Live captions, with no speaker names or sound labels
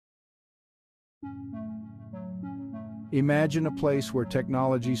Imagine a place where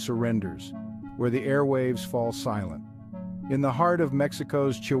technology surrenders, where the airwaves fall silent. In the heart of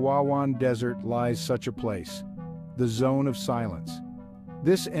Mexico's Chihuahuan Desert lies such a place, the Zone of Silence.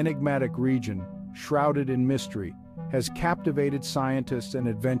 This enigmatic region, shrouded in mystery, has captivated scientists and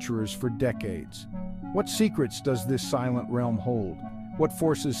adventurers for decades. What secrets does this silent realm hold? What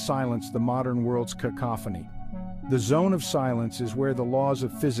forces silence the modern world's cacophony? The Zone of Silence is where the laws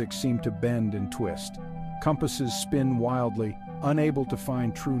of physics seem to bend and twist. Compasses spin wildly, unable to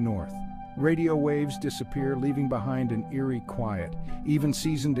find true north. Radio waves disappear, leaving behind an eerie quiet. Even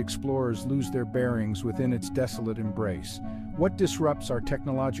seasoned explorers lose their bearings within its desolate embrace. What disrupts our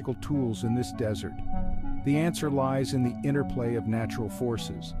technological tools in this desert? The answer lies in the interplay of natural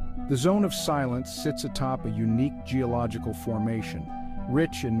forces. The Zone of Silence sits atop a unique geological formation,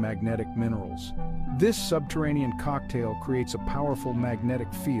 rich in magnetic minerals. This subterranean cocktail creates a powerful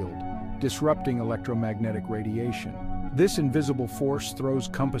magnetic field, disrupting electromagnetic radiation. This invisible force throws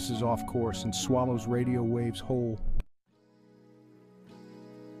compasses off course and swallows radio waves whole.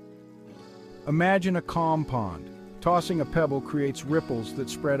 Imagine a calm pond. Tossing a pebble creates ripples that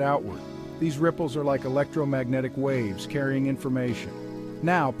spread outward. These ripples are like electromagnetic waves carrying information.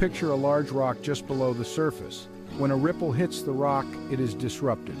 Now, picture a large rock just below the surface. When a ripple hits the rock, it is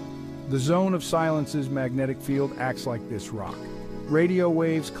disrupted. The Zone of Silence's magnetic field acts like this rock. Radio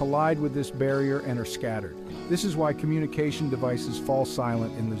waves collide with this barrier and are scattered. This is why communication devices fall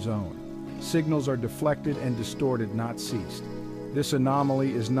silent in the zone. Signals are deflected and distorted, not ceased. This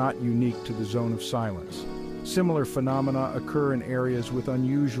anomaly is not unique to the Zone of Silence. Similar phenomena occur in areas with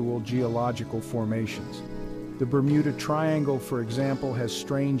unusual geological formations. The Bermuda Triangle, for example, has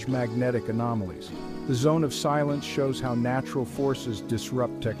strange magnetic anomalies. The Zone of Silence shows how natural forces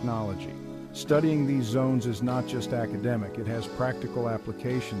disrupt technology. Studying these zones is not just academic, it has practical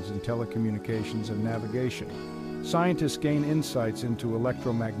applications in telecommunications and navigation. Scientists gain insights into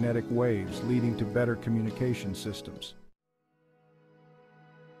electromagnetic waves, leading to better communication systems.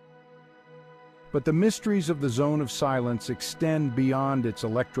 But the mysteries of the Zone of Silence extend beyond its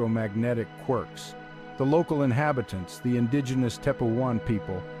electromagnetic quirks. The local inhabitants, the indigenous Tepuan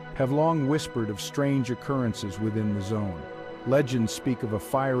people, have long whispered of strange occurrences within the zone. Legends speak of a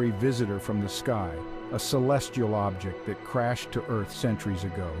fiery visitor from the sky, a celestial object that crashed to Earth centuries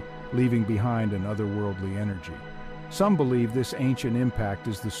ago, leaving behind an otherworldly energy. Some believe this ancient impact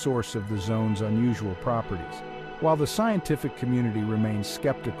is the source of the zone's unusual properties. While the scientific community remains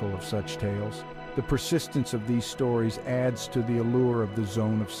skeptical of such tales, the persistence of these stories adds to the allure of the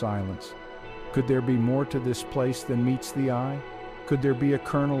Zone of Silence. Could there be more to this place than meets the eye? Could there be a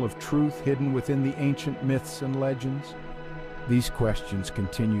kernel of truth hidden within the ancient myths and legends? These questions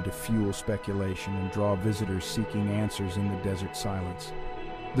continue to fuel speculation and draw visitors seeking answers in the desert silence.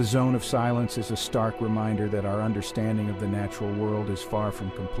 The Zone of Silence is a stark reminder that our understanding of the natural world is far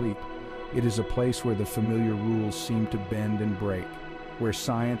from complete. It is a place where the familiar rules seem to bend and break, where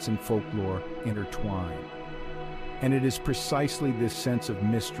science and folklore intertwine. And it is precisely this sense of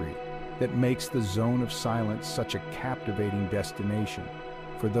mystery that makes the Zone of Silence such a captivating destination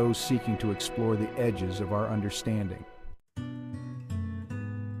for those seeking to explore the edges of our understanding.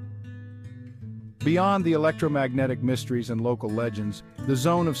 Beyond the electromagnetic mysteries and local legends, the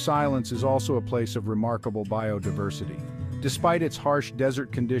Zone of Silence is also a place of remarkable biodiversity. Despite its harsh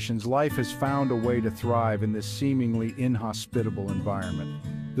desert conditions, life has found a way to thrive in this seemingly inhospitable environment.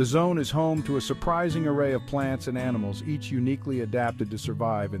 The zone is home to a surprising array of plants and animals, each uniquely adapted to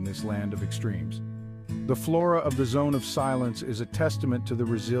survive in this land of extremes. The flora of the Zone of Silence is a testament to the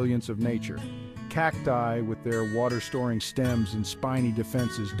resilience of nature. Cacti, with their water-storing stems and spiny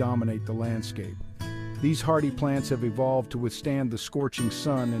defenses, dominate the landscape. These hardy plants have evolved to withstand the scorching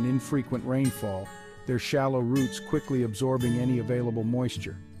sun and infrequent rainfall, their shallow roots quickly absorbing any available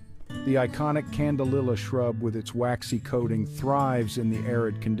moisture. The iconic candelilla shrub with its waxy coating thrives in the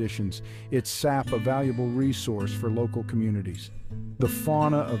arid conditions, its sap a valuable resource for local communities. The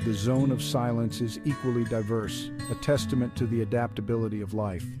fauna of the Zone of Silence is equally diverse, a testament to the adaptability of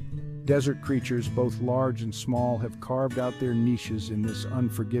life. Desert creatures, both large and small, have carved out their niches in this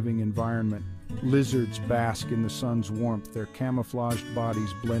unforgiving environment. Lizards bask in the sun's warmth, their camouflaged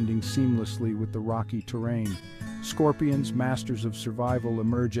bodies blending seamlessly with the rocky terrain. Scorpions, masters of survival,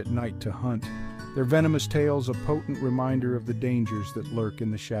 emerge at night to hunt, their venomous tails a potent reminder of the dangers that lurk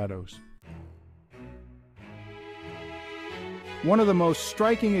in the shadows. One of the most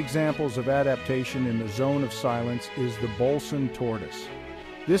striking examples of adaptation in the Zone of Silence is the Bolson tortoise.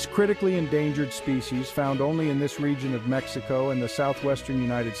 This critically endangered species, found only in this region of Mexico and the southwestern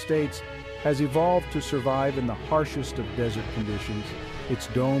United States, has evolved to survive in the harshest of desert conditions. Its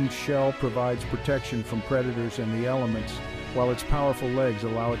domed shell provides protection from predators and the elements, while its powerful legs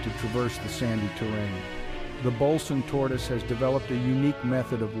allow it to traverse the sandy terrain. The Bolson tortoise has developed a unique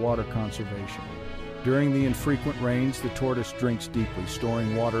method of water conservation. During the infrequent rains, the tortoise drinks deeply,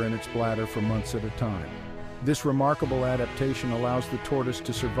 storing water in its bladder for months at a time. This remarkable adaptation allows the tortoise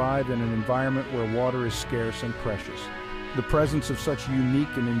to survive in an environment where water is scarce and precious. The presence of such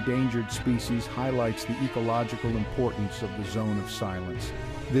unique and endangered species highlights the ecological importance of the zone of silence.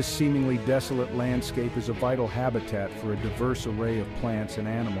 This seemingly desolate landscape is a vital habitat for a diverse array of plants and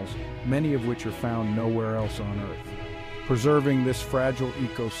animals, many of which are found nowhere else on Earth. Preserving this fragile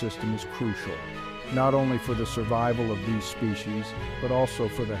ecosystem is crucial, not only for the survival of these species, but also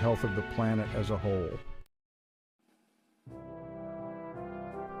for the health of the planet as a whole.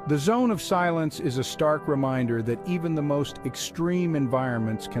 The zone of silence is a stark reminder that even the most extreme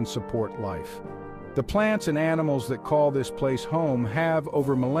environments can support life. The plants and animals that call this place home have,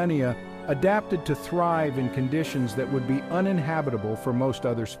 over millennia, adapted to thrive in conditions that would be uninhabitable for most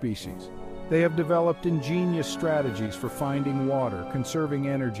other species. They have developed ingenious strategies for finding water, conserving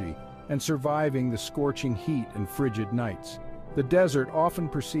energy, and surviving the scorching heat and frigid nights. The desert, often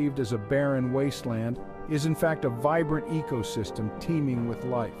perceived as a barren wasteland, is in fact a vibrant ecosystem teeming with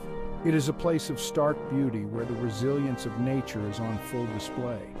life. It is a place of stark beauty where the resilience of nature is on full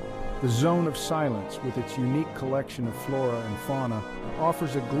display. The zone of silence, with its unique collection of flora and fauna,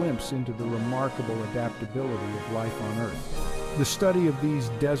 offers a glimpse into the remarkable adaptability of life on Earth. The study of these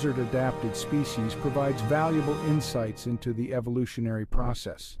desert-adapted species provides valuable insights into the evolutionary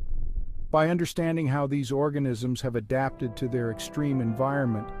process. By understanding how these organisms have adapted to their extreme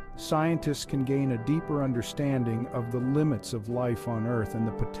environment, scientists can gain a deeper understanding of the limits of life on Earth and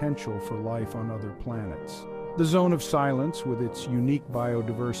the potential for life on other planets. The zone of silence, with its unique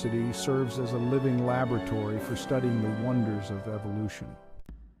biodiversity, serves as a living laboratory for studying the wonders of evolution.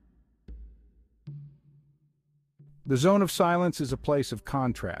 The zone of silence is a place of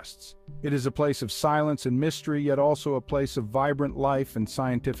contrasts. It is a place of silence and mystery, yet also a place of vibrant life and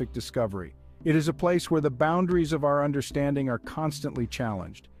scientific discovery. It is a place where the boundaries of our understanding are constantly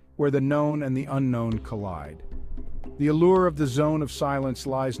challenged, where the known and the unknown collide. The allure of the zone of silence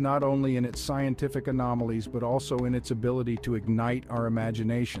lies not only in its scientific anomalies, but also in its ability to ignite our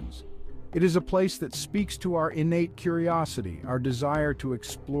imaginations. It is a place that speaks to our innate curiosity, our desire to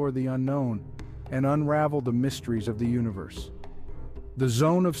explore the unknown, and unravel the mysteries of the universe. The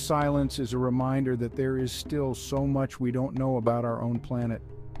zone of silence is a reminder that there is still so much we don't know about our own planet.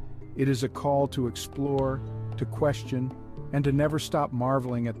 It is a call to explore, to question, and to never stop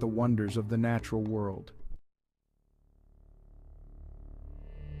marveling at the wonders of the natural world.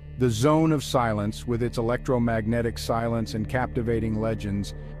 The zone of silence, with its electromagnetic silence and captivating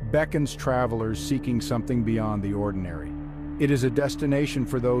legends, beckons travelers seeking something beyond the ordinary. It is a destination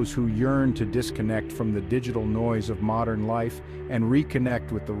for those who yearn to disconnect from the digital noise of modern life and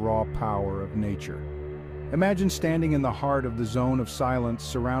reconnect with the raw power of nature. Imagine standing in the heart of the zone of silence,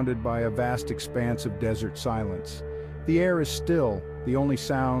 surrounded by a vast expanse of desert silence. The air is still, the only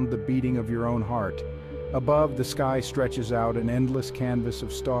sound the beating of your own heart. Above, the sky stretches out an endless canvas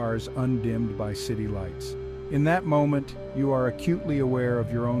of stars undimmed by city lights. In that moment, you are acutely aware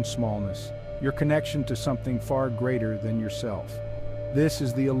of your own smallness, your connection to something far greater than yourself. This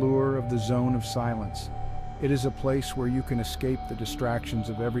is the allure of the zone of silence. It is a place where you can escape the distractions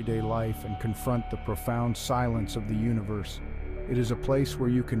of everyday life and confront the profound silence of the universe. It is a place where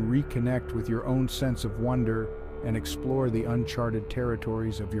you can reconnect with your own sense of wonder and explore the uncharted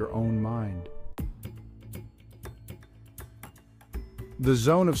territories of your own mind. The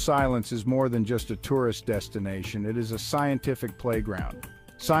zone of silence is more than just a tourist destination. It is a scientific playground.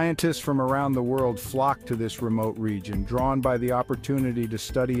 Scientists from around the world flock to this remote region, drawn by the opportunity to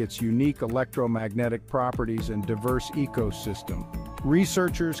study its unique electromagnetic properties and diverse ecosystem.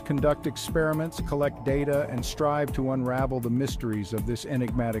 Researchers conduct experiments, collect data, and strive to unravel the mysteries of this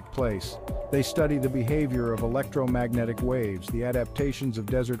enigmatic place. They study the behavior of electromagnetic waves, the adaptations of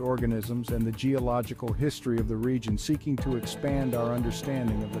desert organisms, and the geological history of the region, seeking to expand our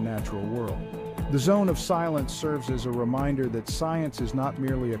understanding of the natural world. The zone of silence serves as a reminder that science is not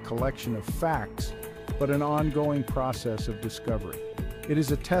merely a collection of facts, but an ongoing process of discovery. It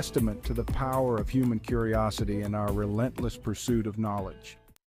is a testament to the power of human curiosity and our relentless pursuit of knowledge.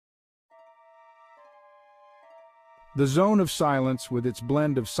 The zone of silence, with its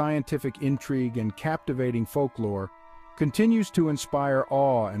blend of scientific intrigue and captivating folklore, continues to inspire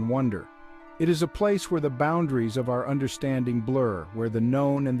awe and wonder. It is a place where the boundaries of our understanding blur, where the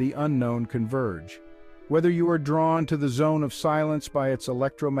known and the unknown converge. Whether you are drawn to the zone of silence by its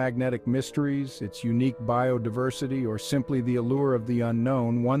electromagnetic mysteries, its unique biodiversity, or simply the allure of the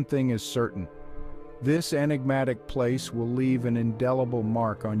unknown, one thing is certain. This enigmatic place will leave an indelible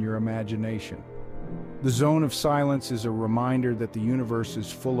mark on your imagination. The zone of silence is a reminder that the universe is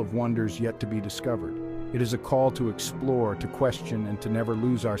full of wonders yet to be discovered. It is a call to explore, to question, and to never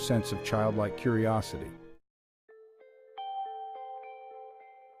lose our sense of childlike curiosity.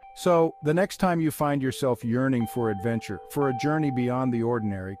 So, the next time you find yourself yearning for adventure, for a journey beyond the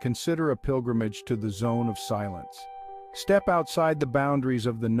ordinary, consider a pilgrimage to the zone of silence. Step outside the boundaries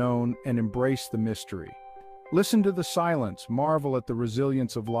of the known and embrace the mystery. Listen to the silence, marvel at the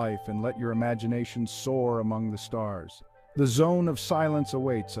resilience of life, and let your imagination soar among the stars. The zone of silence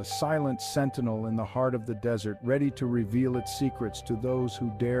awaits, a silent sentinel in the heart of the desert, ready to reveal its secrets to those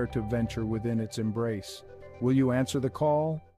who dare to venture within its embrace. Will you answer the call?